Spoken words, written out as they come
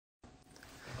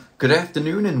Good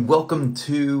afternoon and welcome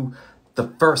to the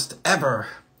first ever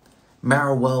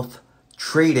Mara Wealth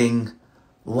Trading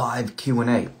live Q&A.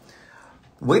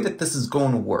 The way that this is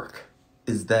going to work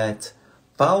is that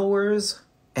followers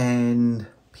and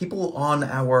people on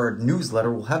our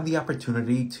newsletter will have the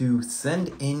opportunity to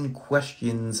send in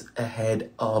questions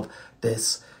ahead of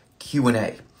this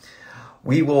Q&A.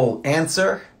 We will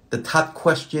answer the top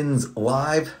questions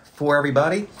live for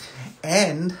everybody,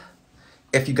 and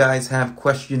if you guys have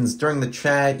questions during the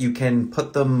chat, you can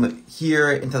put them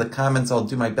here into the comments. I'll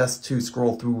do my best to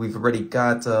scroll through. We've already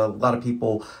got a lot of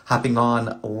people hopping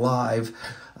on live.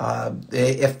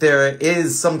 If there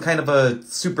is some kind of a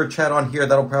super chat on here,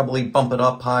 that'll probably bump it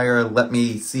up higher, let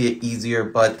me see it easier,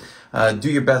 but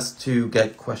do your best to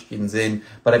get questions in.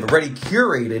 But I've already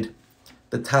curated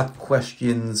the top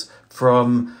questions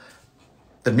from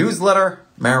the newsletter,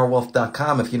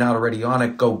 marawealth.com. If you're not already on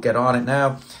it, go get on it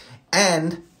now.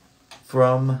 And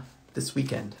from this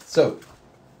weekend. So,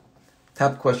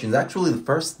 top questions. Actually, the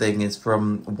first thing is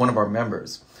from one of our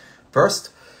members. First,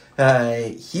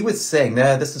 he was saying,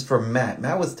 this is from Matt.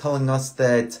 Matt was telling us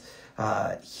that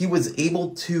he was able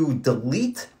to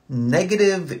delete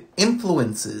negative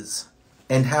influences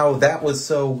and how that was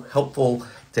so helpful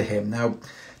to him. Now,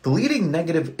 deleting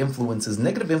negative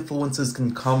influences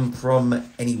can come from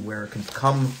anywhere. It can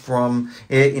come from,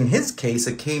 in his case,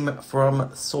 it came from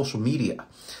social media.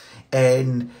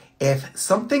 And if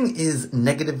something is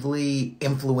negatively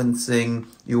influencing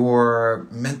your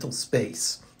mental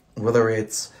space, whether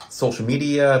it's social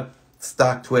media,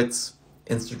 stock twits,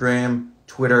 Instagram,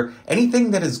 Twitter,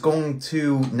 anything that is going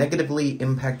to negatively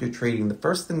impact your trading, the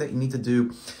first thing that you need to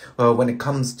do when it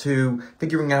comes to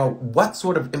figuring out what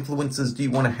sort of influences do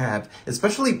you want to have,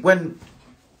 especially when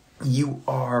you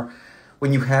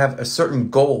have a certain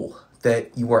goal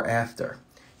that you are after.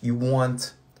 You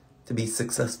want to be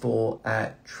successful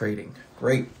at trading.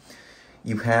 Great.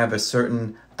 You have a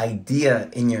certain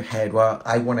idea in your head. Well,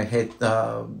 I want to hit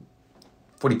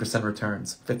 40%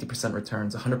 returns, 50%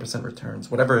 returns, 100%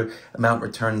 returns, whatever amount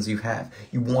returns you have.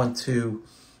 You want to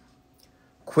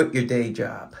quit your day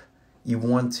job. You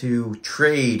want to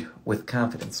trade with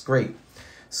confidence. Great.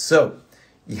 So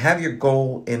you have your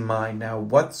goal in mind. Now,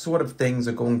 what sort of things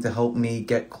are going to help me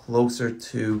get closer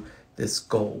to this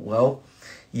goal? Well,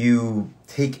 you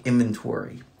take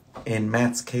inventory. In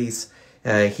Matt's case,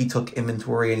 he took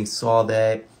inventory and he saw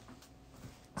that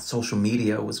social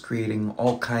media was creating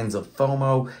all kinds of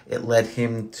FOMO. It led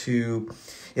him to,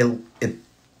 it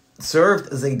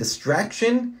served as a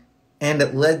distraction, and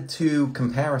it led to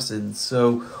comparisons.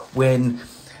 So when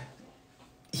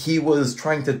he was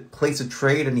trying to place a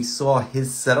trade and he saw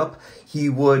his setup, he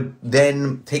would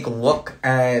then take a look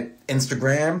at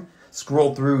Instagram,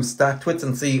 scroll through stock twits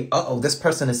and see, this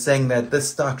person is saying that this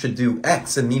stock should do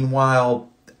X. And meanwhile,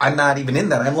 I'm not even in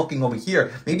that. I'm looking over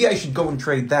here. Maybe I should go and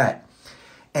trade that.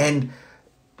 And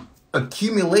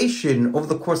accumulation over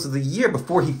the course of the year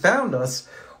before he found us,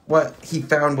 what he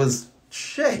found was,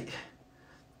 shit,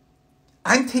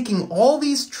 I'm taking all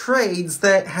these trades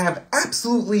that have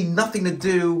absolutely nothing to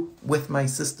do with my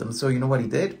system. So you know what he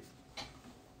did?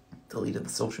 Deleted the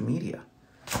social media.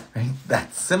 Right?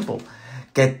 That's simple.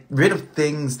 Get rid of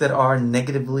things that are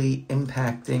negatively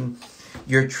impacting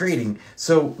your trading.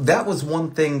 So that was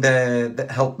one thing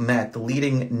that helped Matt,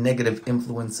 deleting negative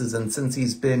influences. And since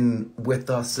he's been with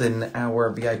us in our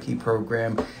VIP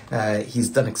program, he's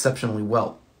done exceptionally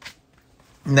well.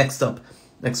 Next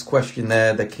question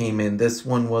that came in. This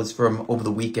one was from over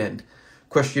the weekend.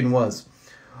 Question was,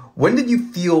 when did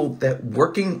you feel that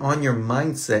working on your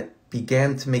mindset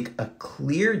began to make a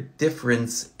clear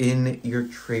difference in your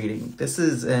trading? This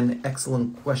is an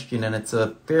excellent question, and it's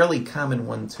a fairly common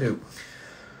one too.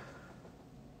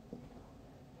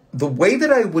 The way that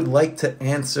I would like to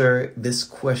answer this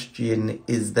question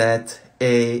is that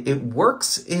it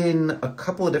works in a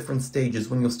couple of different stages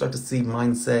when you'll start to see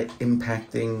mindset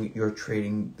impacting your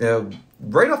trading.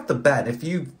 Right off the bat, if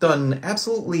you've done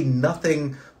absolutely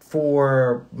nothing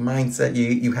for mindset,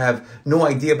 you have no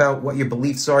idea about what your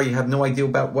beliefs are, you have no idea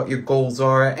about what your goals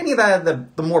are, any of that,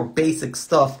 the more basic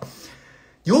stuff,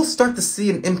 you'll start to see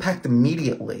an impact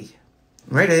immediately,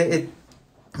 right?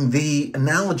 The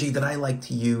analogy that I like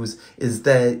to use is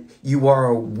that you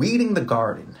are weeding the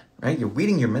garden, right? You're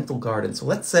weeding your mental garden. So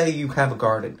let's say you have a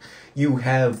garden. You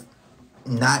have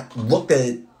not looked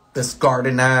at this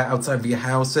garden outside of your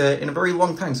house in a very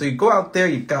long time. So you go out there,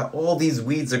 you've got all these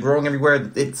weeds are growing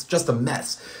everywhere. It's just a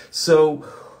mess. So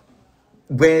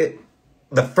where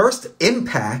the first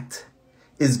impact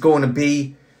is going to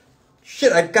be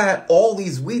shit, I've got all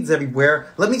these weeds everywhere.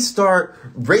 Let me start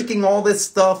raking all this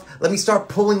stuff. Let me start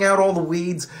pulling out all the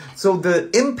weeds. So the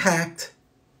impact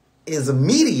is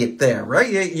immediate there,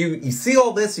 right? You see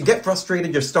all this, you get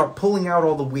frustrated, you start pulling out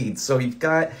all the weeds. So you've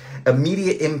got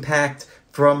immediate impact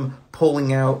from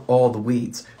pulling out all the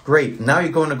weeds. Great, now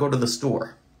you're going to go to the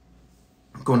store.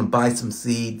 You're going to buy some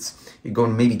seeds. You're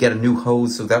going to maybe get a new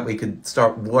hose so that way you could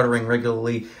start watering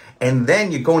regularly. And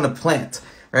then you're going to plant,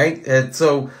 right? And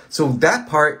so that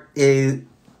part is,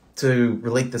 to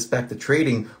relate this back to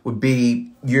trading, would be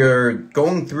you're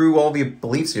going through all your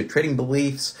beliefs, your trading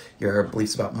beliefs, your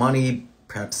beliefs about money,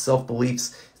 perhaps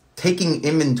self-beliefs, taking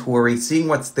inventory, seeing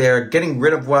what's there, getting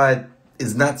rid of what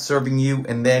is not serving you,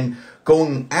 and then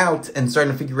going out and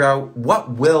starting to figure out what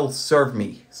will serve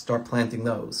me. Start planting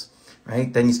those,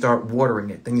 right? Then you start watering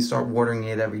it. Then you start watering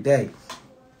it every day.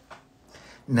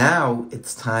 Now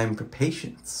it's time for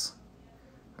patience,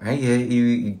 right?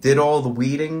 You did all the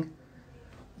weeding.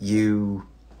 You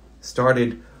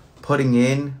started putting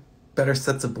in better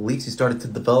sets of beliefs. You started to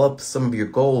develop some of your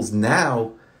goals.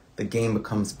 Now the game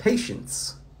becomes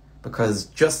patience, because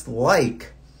just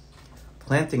like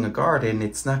planting a garden,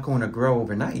 it's not going to grow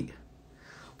overnight.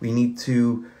 We need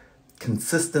to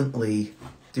consistently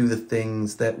do the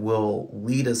things that will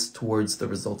lead us towards the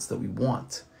results that we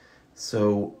want.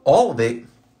 So all of it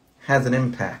has an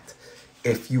impact.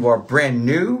 If you are brand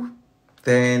new,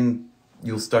 then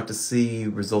you'll start to see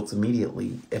results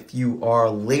immediately. If you are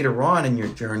later on in your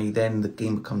journey, then the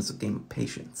game becomes a game of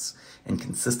patience and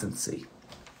consistency.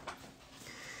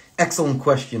 Excellent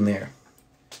question there.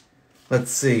 Let's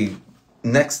see.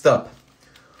 Next up,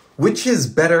 which is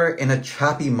better in a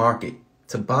choppy market?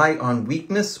 To buy on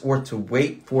weakness or to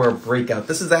wait for a breakout?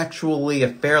 This is actually a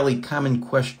fairly common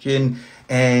question,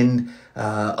 and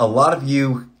a lot of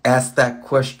you ask that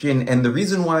question. And the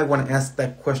reason why I want to ask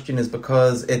that question is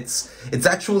because it's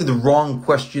actually the wrong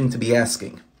question to be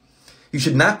asking. You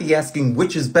should not be asking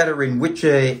which is better in which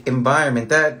environment.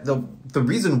 The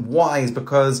reason why is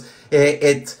because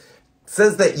it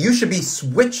says that you should be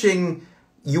switching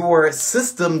your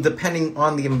system depending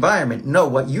on the environment. No,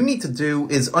 what you need to do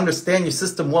is understand your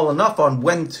system well enough on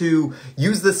when to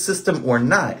use this system or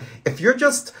not. If you're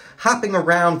just hopping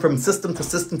around from system to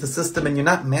system to system and you're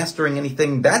not mastering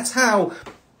anything, that's how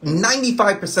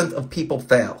 95% of people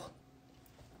fail.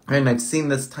 And I've seen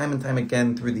this time and time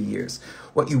again through the years.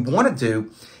 What you want to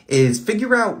do is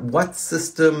figure out what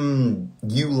system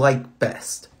you like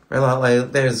best. Right?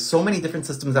 There's so many different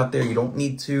systems out there. You don't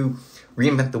need to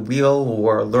reinvent the wheel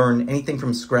or learn anything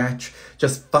from scratch.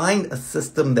 Just find a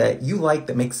system that you like,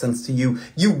 that makes sense to you.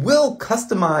 You will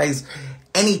customize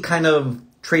any kind of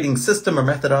trading system or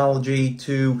methodology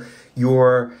to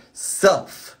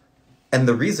yourself. And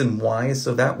the reason why is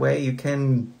so that way you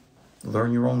can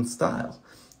learn your own style,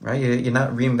 right? You're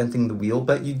not reinventing the wheel,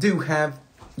 but you do have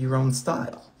your own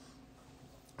style.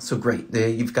 So great,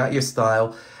 you've got your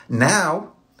style.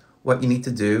 Now, what you need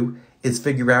to do is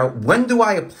figure out, when do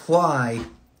I apply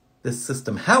this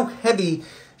system? How heavy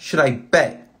should I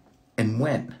bet, and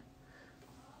when?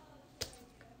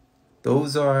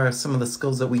 Those are some of the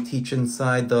skills that we teach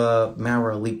inside the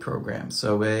Mara Elite program.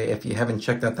 So if you haven't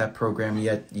checked out that program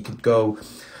yet, you could go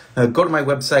to my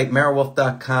website,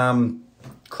 marawealth.com,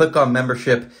 click on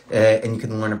membership, and you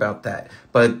can learn about that.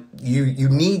 But you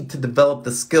need to develop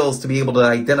the skills to be able to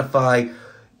identify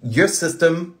your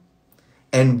system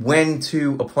and when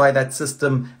to apply that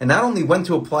system, and not only when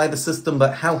to apply the system,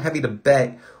 but how heavy to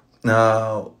bet,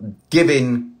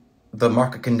 given the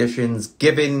market conditions,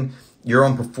 given your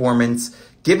own performance,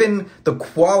 given the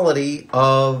quality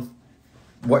of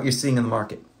what you're seeing in the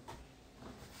market.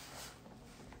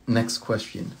 Next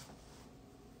question.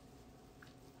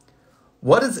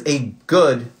 What is a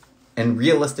good and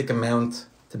realistic amount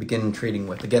to begin trading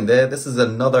with? Again, this is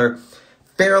another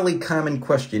fairly common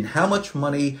question. How much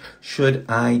money should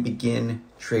I begin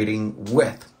trading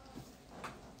with?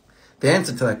 The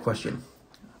answer to that question,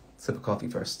 sip of coffee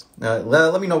first.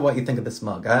 Let me know what you think of this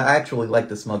mug. I actually like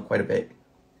this mug quite a bit.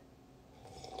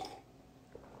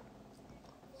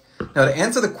 Now, to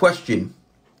answer the question,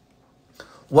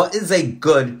 what is a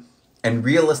good and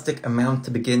realistic amount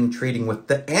to begin trading with?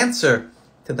 The answer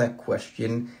to that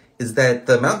question is that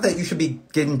the amount that you should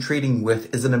begin trading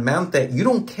with is an amount that you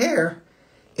don't care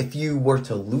if you were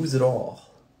to lose it all.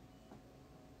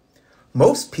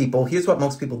 Most people, here's what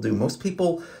most people do. Most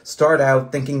people start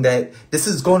out thinking that this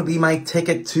is going to be my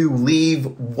ticket to leave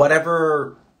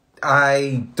whatever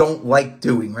I don't like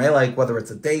doing, right? Like whether it's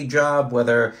a day job,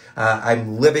 whether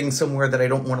I'm living somewhere that I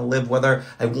don't want to live, whether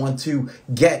I want to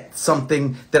get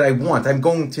something that I want. I'm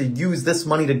going to use this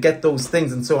money to get those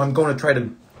things, and so I'm going to try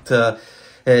to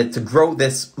to grow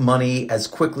this money as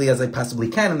quickly as they possibly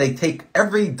can, and they take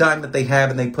every dime that they have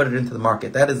and they put it into the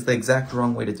market. That is the exact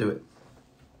wrong way to do it.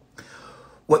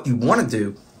 What you want to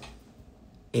do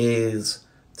is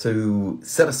to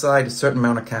set aside a certain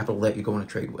amount of capital that you're going to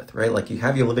trade with, right? Like you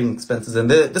have your living expenses, and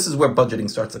this is where budgeting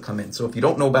starts to come in. So if you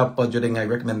don't know about budgeting, I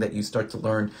recommend that you start to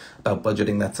learn about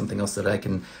budgeting. That's something else that I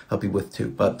can help you with too.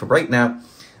 But for right now,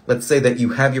 let's say that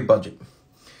you have your budget.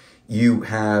 You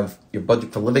have your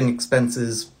budget for living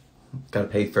expenses, got to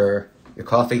pay for your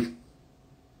coffee,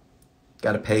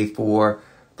 got to pay for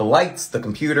the lights, the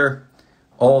computer,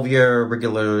 all of your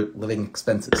regular living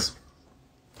expenses.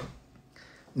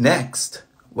 Next,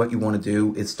 what you want to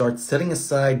do is start setting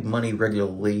aside money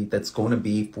regularly that's going to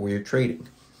be for your trading.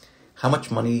 How much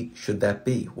money should that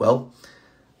be? Well,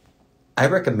 I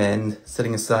recommend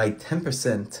setting aside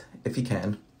 10%, if you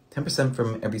can, 10%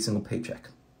 from every single paycheck.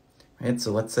 Right?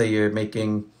 So let's say you're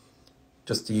making,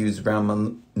 just to use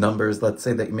round numbers, let's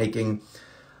say that you're making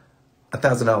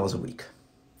 $1,000 a week.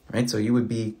 Right? So you would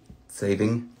be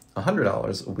saving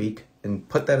 $100 a week and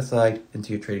put that aside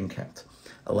into your trading account.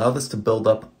 Allow this to build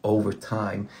up over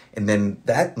time, and then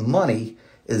that money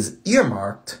is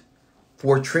earmarked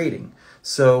for trading.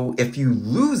 So if you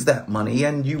lose that money,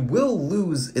 and you will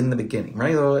lose in the beginning,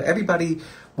 right? Everybody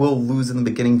will lose in the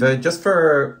beginning, just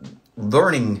for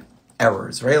learning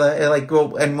errors, right?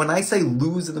 And when I say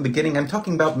lose in the beginning, I'm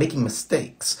talking about making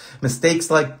mistakes. Mistakes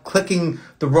like clicking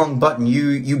the wrong button.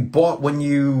 You bought when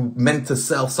you meant to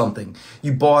sell something.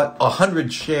 You bought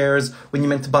 100 shares when you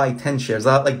meant to buy 10 shares.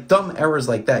 Like dumb errors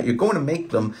like that. You're going to make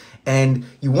them, and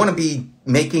you want to be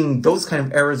making those kind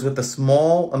of errors with a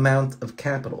small amount of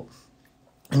capital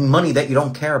and money that you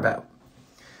don't care about.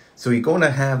 So you're going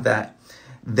to have that.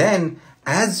 Then,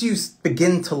 as you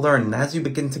begin to learn and as you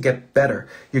begin to get better,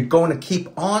 you're going to keep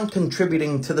on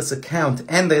contributing to this account,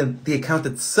 and the account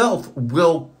itself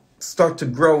will start to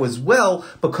grow as well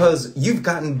because you've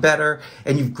gotten better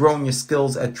and you've grown your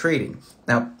skills at trading.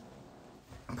 Now,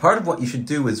 part of what you should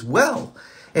do as well,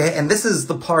 and this is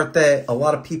the part that a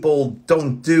lot of people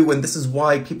don't do, and this is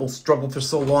why people struggle for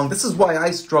so long. This is why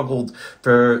I struggled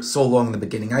for so long in the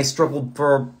beginning. I struggled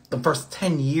for the first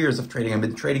 10 years of trading. I've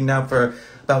been trading now for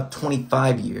about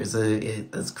 25 years.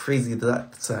 As crazy as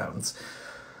that sounds.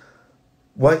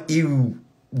 What you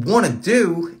want to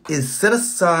do is set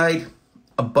aside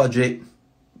a budget,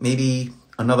 maybe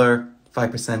another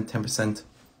 5%, 10%,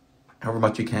 however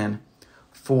much you can,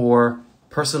 for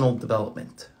personal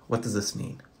development. What does this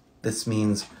mean? This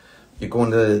means you're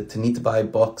going to need to buy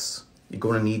books. You're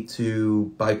going to need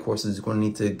to buy courses. You're going to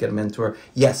need to get a mentor.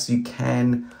 Yes, you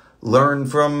can learn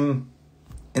from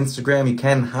Instagram. You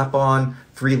can hop on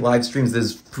free live streams.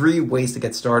 There's free ways to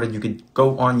get started. You could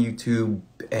go on YouTube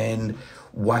and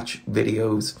watch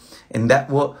videos. And that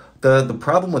will, the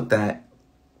problem with that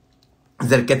is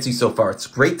that it gets you so far. It's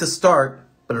great to start,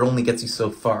 but it only gets you so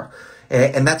far.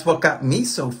 And that's what got me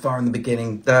so far in the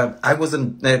beginning. I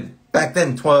wasn't, back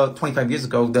then, 25 years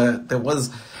ago, there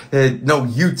was no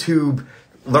YouTube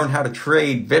learn how to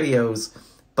trade videos.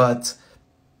 But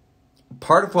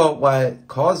part of what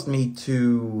caused me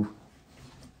to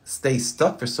stay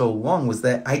stuck for so long was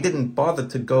that I didn't bother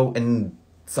to go and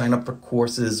sign up for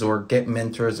courses or get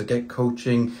mentors or get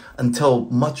coaching until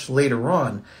much later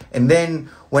on. And then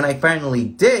when I finally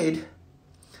did,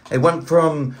 I went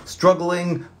from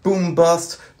struggling, boom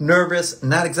bust, nervous,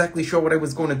 not exactly sure what I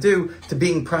was going to do, to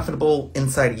being profitable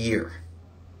inside a year.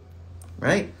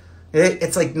 Right?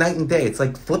 It's like night and day. It's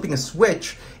like flipping a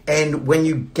switch. And when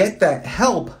you get that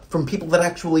help from people that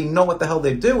actually know what the hell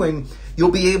they're doing,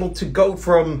 you'll be able to go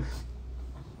from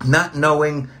not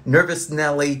knowing, nervous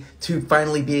Nelly, to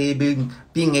finally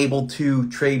being able to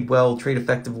trade well, trade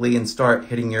effectively, and start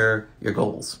hitting your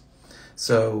goals.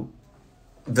 So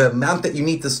the amount that you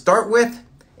need to start with,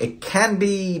 it can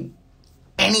be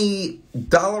any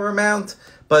dollar amount,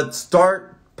 but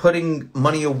start putting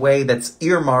money away that's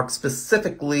earmarked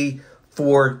specifically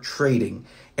for trading,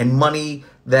 and money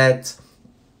that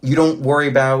you don't worry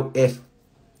about if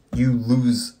you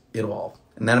lose it all.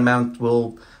 And that amount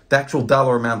the actual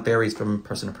dollar amount varies from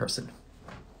person to person.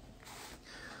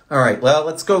 All right, well,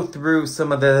 let's go through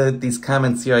some of these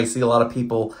comments here. I see a lot of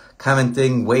people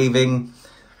commenting, waving.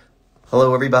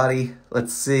 Hello, everybody.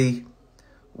 Let's see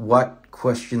what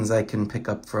questions I can pick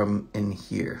up from in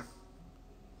here.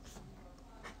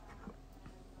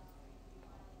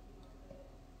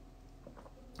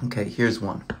 Okay, here's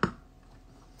one.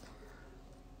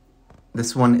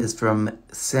 This one is from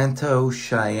Santo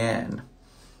Cheyenne.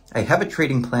 I have a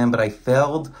trading plan, but I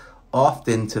failed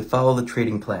often to follow the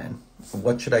trading plan.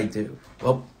 What should I do?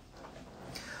 Well,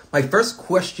 my first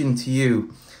question to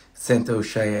you Santos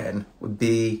Cheyenne would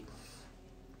be,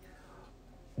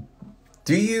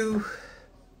 do you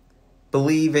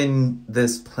believe in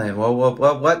this plan? Why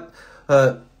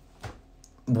are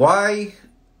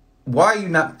you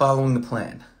not following the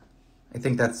plan? I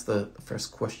think that's the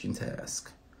first question to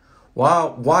ask.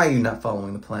 Why are you not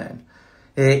following the plan?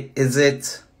 Is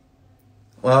it,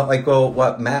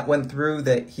 what Matt went through,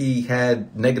 that he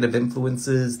had negative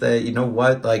influences, that,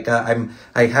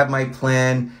 I have my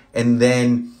plan, and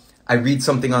then I read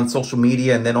something on social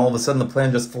media, and then all of a sudden the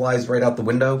plan just flies right out the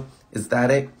window? Is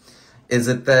that it? Is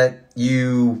it that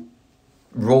you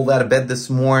rolled out of bed this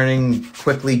morning,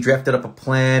 quickly drafted up a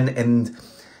plan, and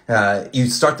you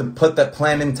start to put that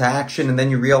plan into action, and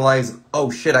then you realize, oh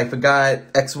shit, I forgot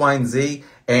X, Y, and Z,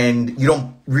 and you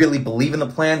don't really believe in the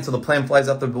plan, so the plan flies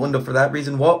out the window for that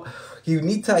reason? Well, you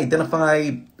need to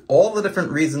identify all the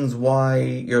different reasons why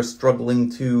you're struggling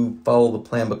to follow the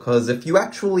plan, because if you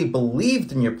actually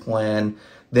believed in your plan,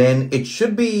 then it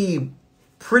should be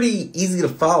pretty easy to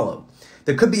follow.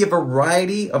 There could be a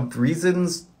variety of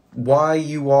reasons why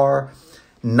you are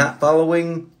not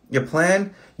following your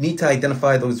plan. You need to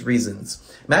identify those reasons.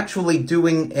 I'm actually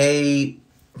doing a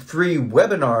free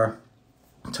webinar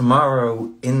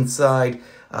tomorrow inside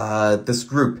this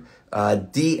group,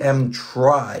 DM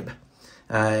Tribe.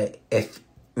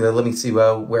 Let me see,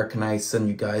 where can I send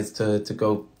you guys to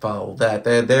go follow that?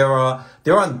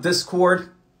 They're on Discord.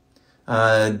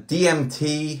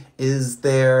 DMT is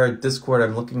their Discord.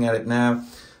 I'm looking at it now.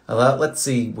 Let's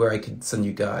see where I could send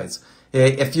you guys.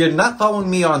 If you're not following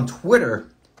me on Twitter,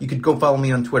 you could go follow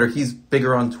me on Twitter. He's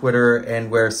bigger on Twitter,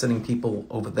 and we're sending people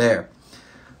over there.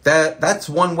 That's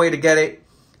one way to get it.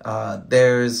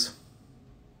 That's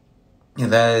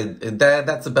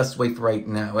the best way for right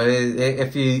now.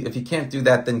 If you can't do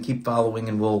that, then keep following,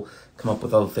 and we'll come up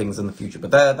with other things in the future.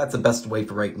 But that's the best way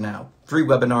for right now. Free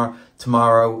webinar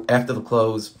tomorrow after the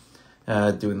close.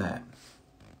 Doing that.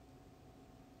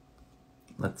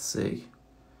 Let's see.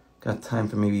 Got time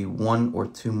for maybe one or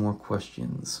two more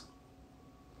questions.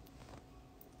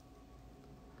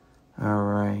 All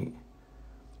right.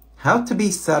 How to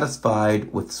be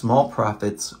satisfied with small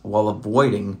profits while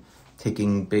avoiding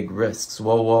taking big risks?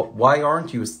 Well, why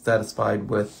aren't you satisfied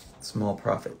with small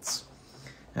profits?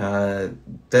 The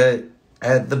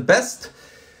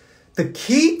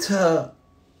key to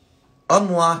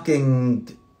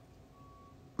unlocking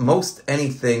most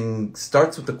anything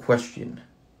starts with the question.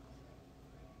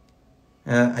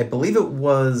 I believe it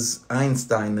was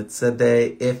Einstein that said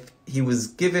that if he was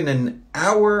given an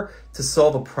hour to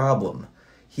solve a problem,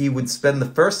 he would spend the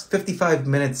first 55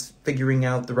 minutes figuring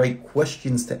out the right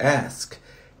questions to ask,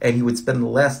 and he would spend the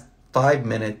last 5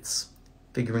 minutes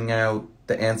figuring out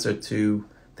the answer to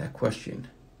that question.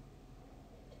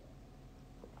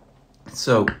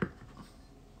 So,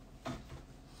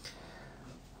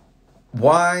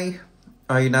 why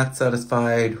are you not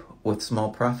satisfied with small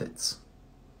profits?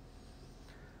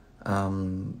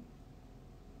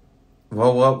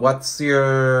 What's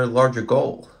your larger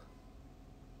goal?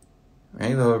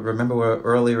 Right? Remember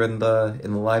earlier in the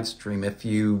live stream, if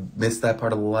you missed that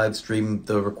part of the live stream,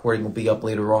 the recording will be up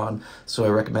later on. So I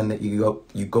recommend that you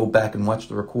go back and watch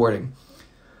the recording.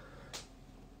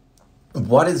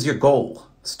 What is your goal?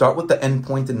 Start with the end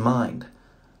point in mind.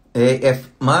 If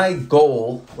my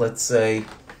goal, let's say,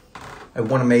 I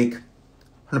want to make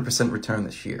 100% return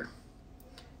this year,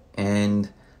 and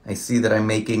I see that I'm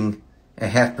making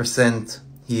 0.5%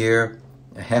 here,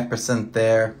 0.5%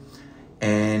 there,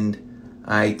 and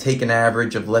I take an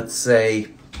average of, let's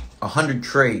say, 100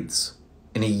 trades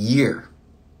in a year.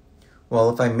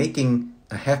 Well, if I'm making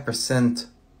 0.5%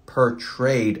 per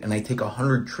trade and I take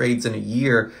 100 trades in a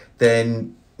year,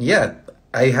 then yeah,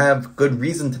 I have good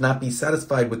reason to not be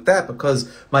satisfied with that, because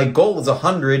my goal is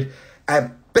 100.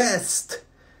 At best,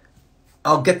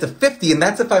 I'll get to 50, and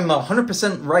that's if I'm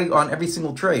 100% right on every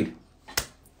single trade.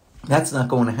 That's not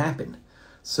going to happen.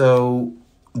 So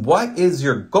what is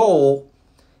your goal?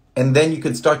 And then you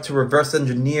could start to reverse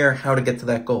engineer how to get to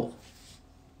that goal.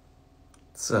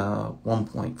 It's 1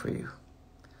 point for you.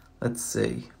 Let's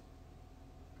see.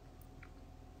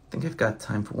 I think I've got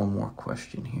time for one more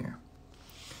question here.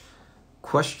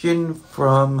 Question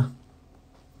from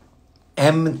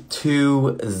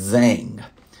M2 Zhang.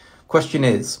 Question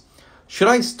is, should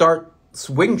I start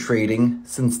swing trading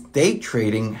since day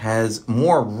trading has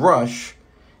more rush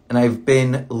and I've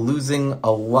been losing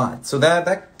a lot? So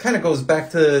that kind of goes back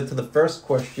to the first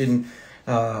question,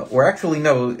 or actually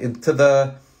no,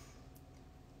 that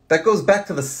goes back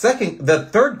to the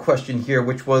third question here,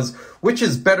 which was, which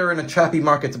is better in a choppy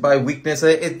market to buy weakness?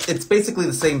 It's basically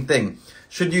the same thing.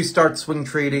 Should you start swing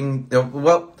trading?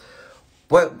 Well,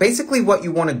 basically what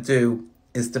you want to do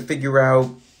is to figure out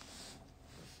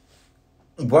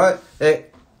what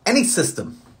any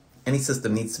system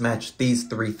needs to match these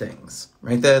three things,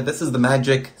 right? This is the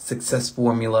magic success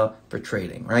formula for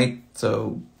trading, right?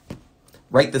 So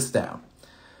write this down.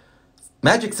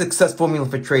 Magic success formula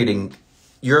for trading.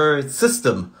 Your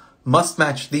system must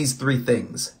match these three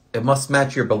things. It must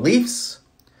match your beliefs,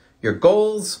 your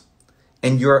goals,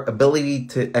 and your ability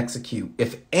to execute.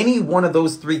 If any one of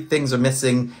those three things are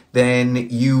missing, then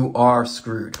you are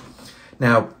screwed.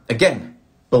 Now, again,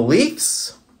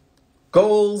 beliefs,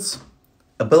 goals,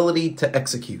 ability to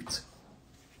execute.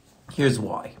 Here's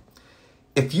why.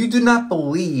 If you do not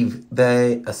believe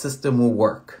that a system will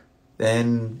work,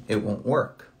 then it won't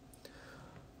work.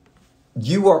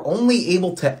 You are only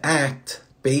able to act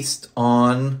based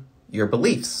on your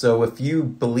beliefs. So if you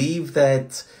believe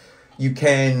that you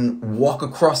can walk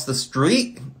across the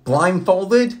street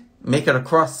blindfolded, make it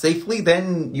across safely,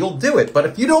 then you'll do it. But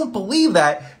if you don't believe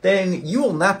that, then you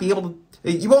will not be able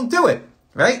to, you won't do it,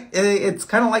 right? It's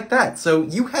kind of like that. So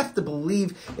you have to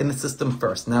believe in the system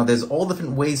first. Now, there's all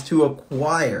different ways to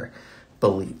acquire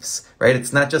beliefs, right?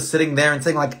 It's not just sitting there and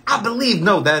saying like, I believe.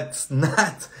 No, that's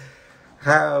not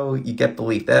how you get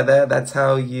belief. That's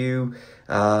how you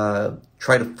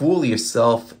try to fool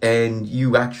yourself, and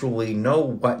you actually know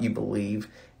what you believe,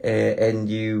 and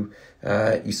you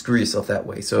screw yourself that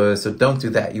way. So don't do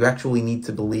that. You actually need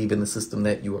to believe in the system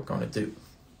that you are going to do.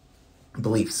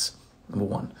 Beliefs, number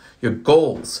one. Your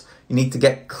goals. You need to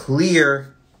get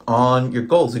clear on your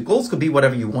goals. Your goals could be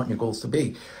whatever you want your goals to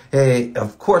be.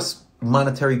 Of course,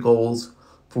 monetary goals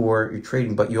for your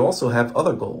trading, but you also have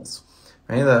other goals.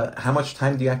 Right? How much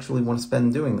time do you actually want to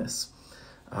spend doing this?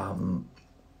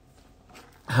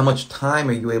 How much time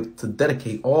are you able to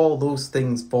dedicate? All those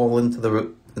things fall into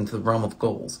the realm of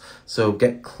goals. So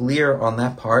get clear on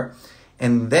that part.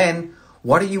 And then,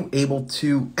 what are you able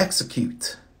to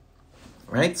execute?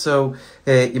 Right? So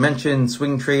you mentioned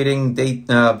swing trading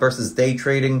versus day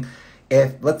trading.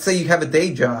 If, let's say you have a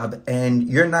day job and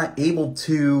you're not able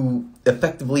to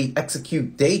effectively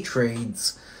execute day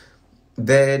trades,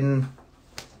 then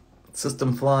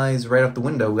system flies right out the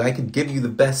window. I could give you the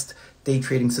best day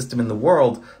trading system in the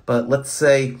world, but let's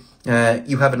say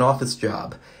you have an office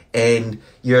job and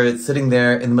you're sitting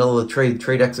there in the middle of the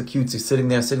trade executes, you're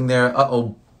sitting there,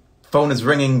 uh-oh, phone is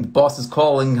ringing, boss is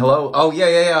calling, hello, oh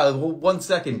yeah, well, 1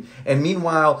 second, and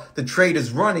meanwhile the trade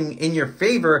is running in your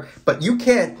favor, but you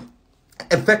can't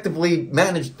effectively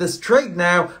manage this trade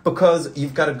now because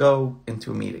you've got to go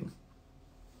into a meeting.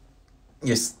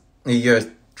 Your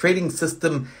trading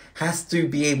system has to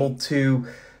be able to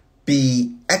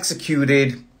be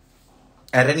executed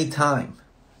at any time.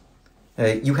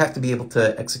 You have to be able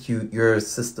to execute your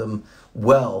system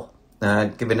well,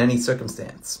 given any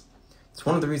circumstance. It's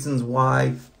one of the reasons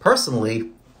why, personally,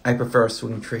 I prefer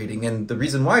swing trading. And the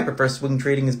reason why I prefer swing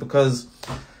trading is because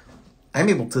I'm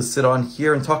able to sit on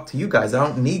here and talk to you guys. I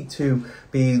don't need to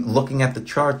be looking at the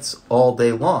charts all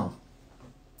day long.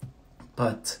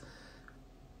 But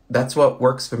that's what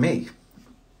works for me.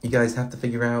 You guys have to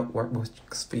figure out what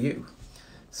works for you.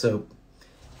 So,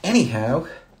 anyhow,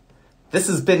 this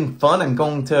has been fun. I'm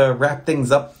going to wrap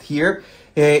things up here.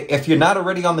 If you're not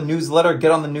already on the newsletter,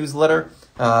 get on the newsletter,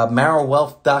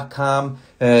 marrowwealth.com.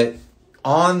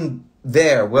 On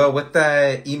there, well, with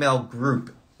the email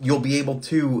group, you'll be able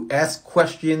to ask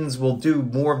questions. We'll do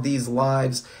more of these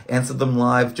lives, answer them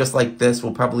live, just like this.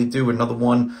 We'll probably do another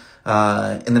one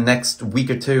in the next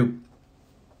week or two.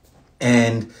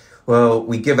 And, well,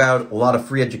 we give out a lot of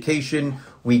free education.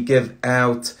 We give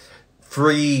out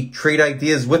free trade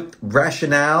ideas with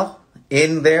rationale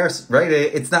in there, right?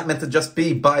 It's not meant to just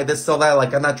be buy this, sell that.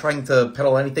 Like, I'm not trying to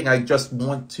peddle anything. I just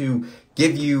want to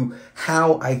give you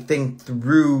how I think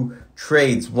through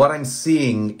trades, what I'm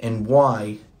seeing and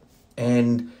why.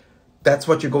 And that's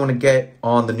what you're going to get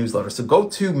on the newsletter. So go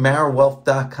to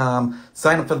marrowwealth.com,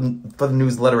 sign up for the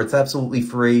newsletter. It's absolutely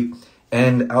free.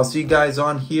 And I'll see you guys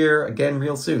on here again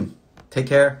real soon. Take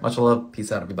care. Much love. Peace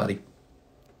out, everybody.